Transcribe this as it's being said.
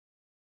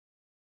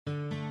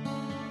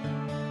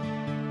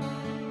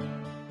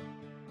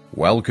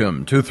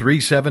Welcome to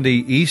 370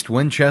 East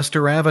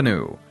Winchester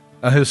Avenue,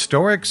 a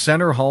historic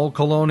center hall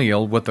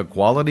colonial with the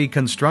quality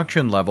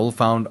construction level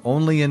found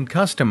only in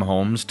custom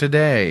homes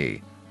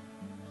today.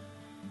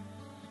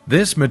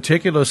 This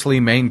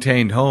meticulously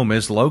maintained home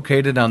is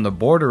located on the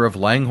border of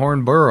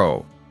Langhorne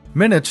Borough,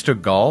 minutes to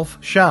golf,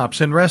 shops,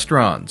 and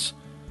restaurants.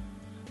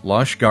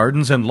 Lush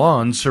gardens and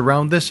lawns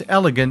surround this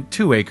elegant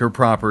 2-acre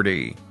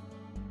property.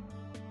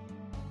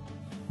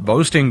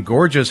 Boasting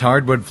gorgeous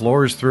hardwood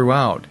floors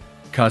throughout,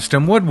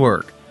 custom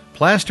woodwork,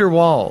 plaster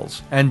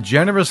walls, and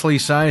generously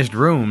sized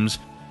rooms,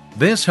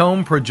 this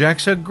home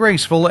projects a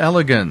graceful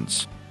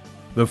elegance.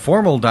 The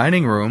formal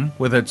dining room,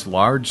 with its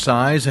large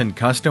size and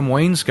custom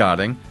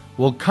wainscoting,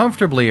 will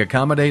comfortably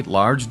accommodate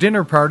large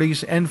dinner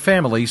parties and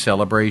family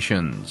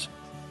celebrations.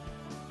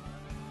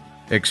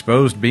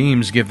 Exposed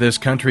beams give this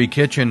country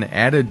kitchen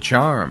added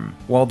charm,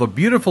 while the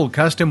beautiful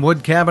custom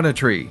wood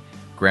cabinetry,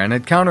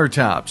 granite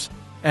countertops,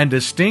 and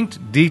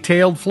distinct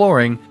detailed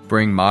flooring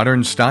bring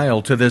modern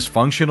style to this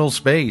functional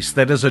space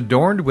that is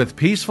adorned with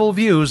peaceful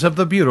views of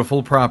the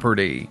beautiful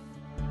property.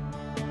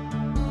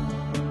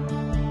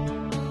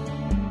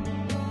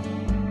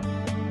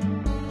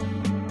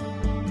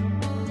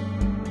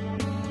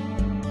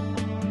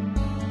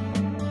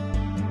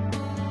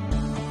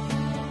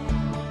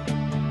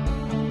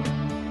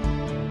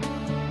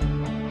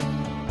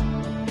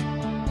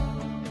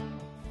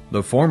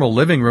 The formal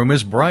living room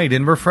is bright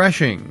and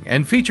refreshing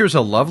and features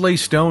a lovely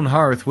stone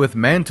hearth with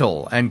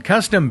mantel and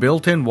custom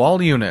built-in wall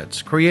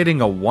units,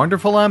 creating a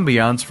wonderful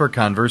ambiance for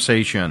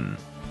conversation.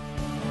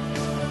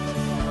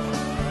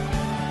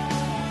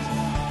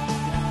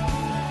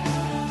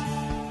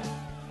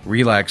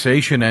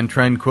 Relaxation and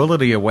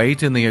tranquility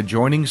await in the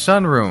adjoining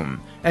sunroom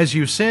as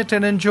you sit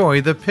and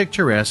enjoy the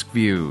picturesque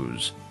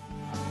views.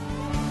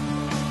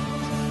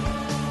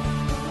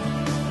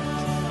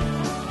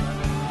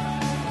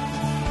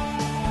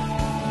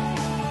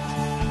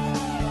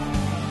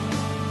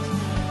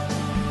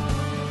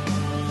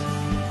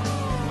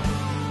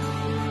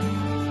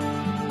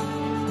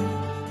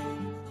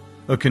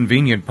 A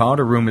convenient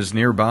powder room is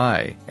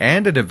nearby,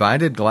 and a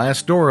divided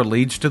glass door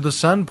leads to the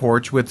sun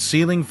porch with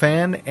ceiling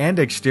fan and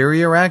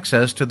exterior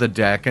access to the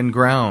deck and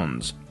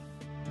grounds.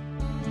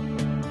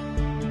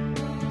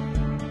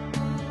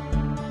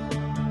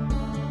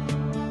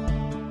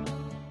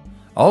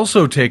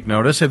 Also take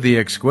notice of the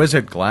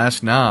exquisite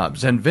glass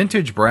knobs and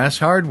vintage brass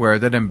hardware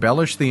that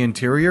embellish the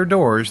interior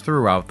doors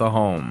throughout the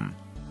home.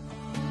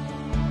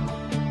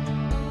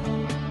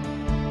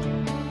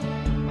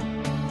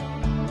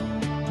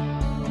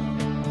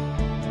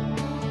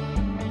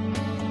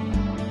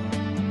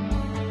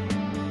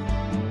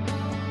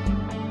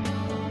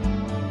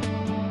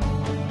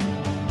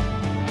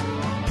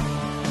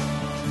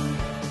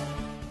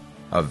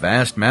 A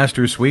vast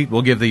master suite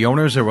will give the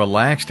owners a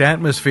relaxed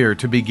atmosphere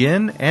to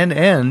begin and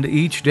end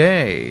each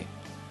day.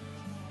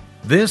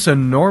 This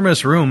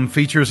enormous room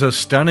features a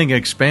stunning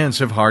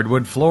expanse of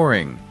hardwood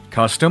flooring,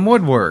 custom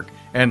woodwork,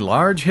 and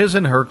large his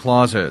and her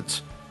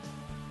closets.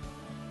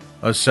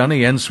 A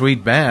sunny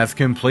ensuite bath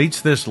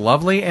completes this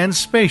lovely and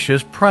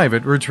spacious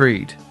private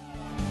retreat.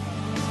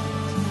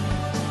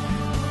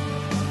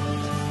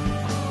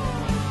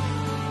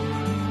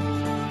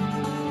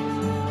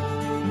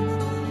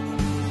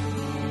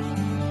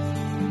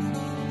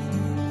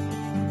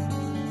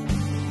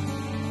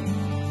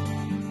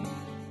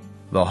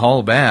 The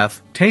hall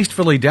bath,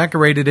 tastefully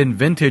decorated in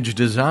vintage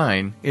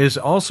design, is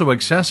also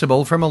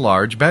accessible from a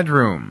large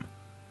bedroom.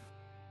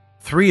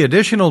 3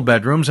 additional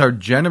bedrooms are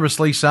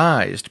generously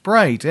sized,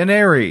 bright, and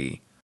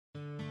airy.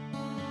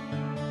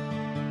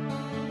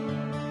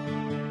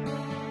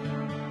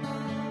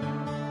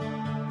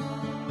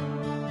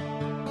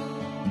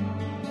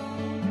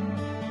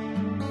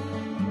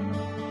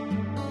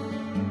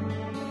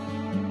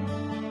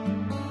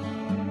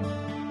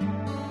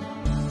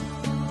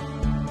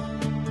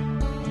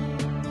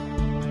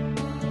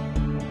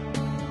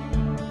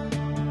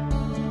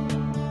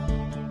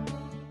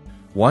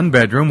 One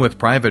bedroom with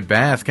private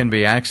bath can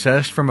be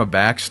accessed from a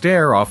back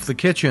stair off the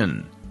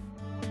kitchen.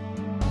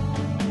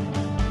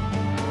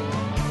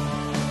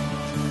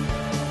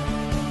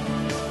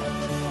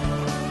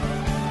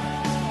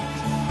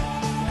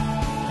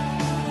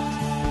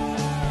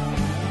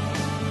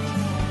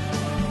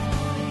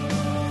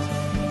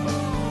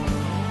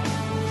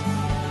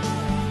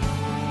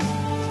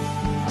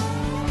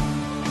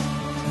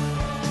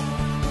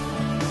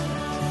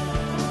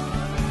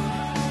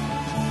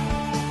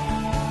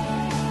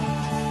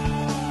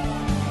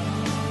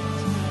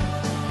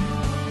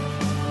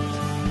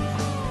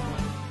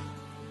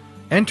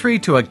 Entry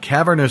to a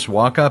cavernous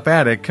walk-up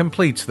attic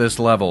completes this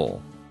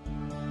level.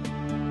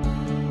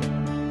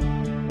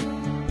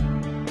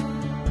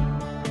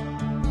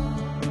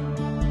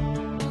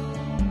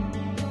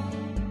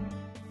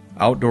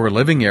 Outdoor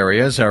living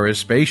areas are as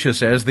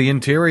spacious as the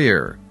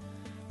interior.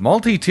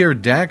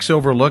 Multi-tiered decks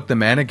overlook the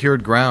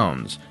manicured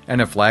grounds, and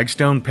a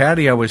flagstone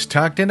patio is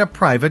tucked in a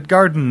private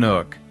garden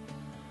nook.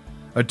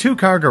 A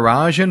 2-car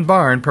garage and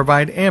barn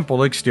provide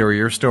ample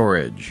exterior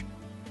storage.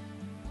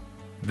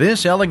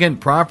 This elegant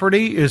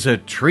property is a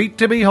treat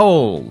to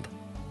behold.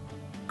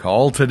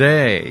 Call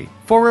today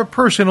for a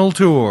personal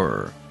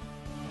tour.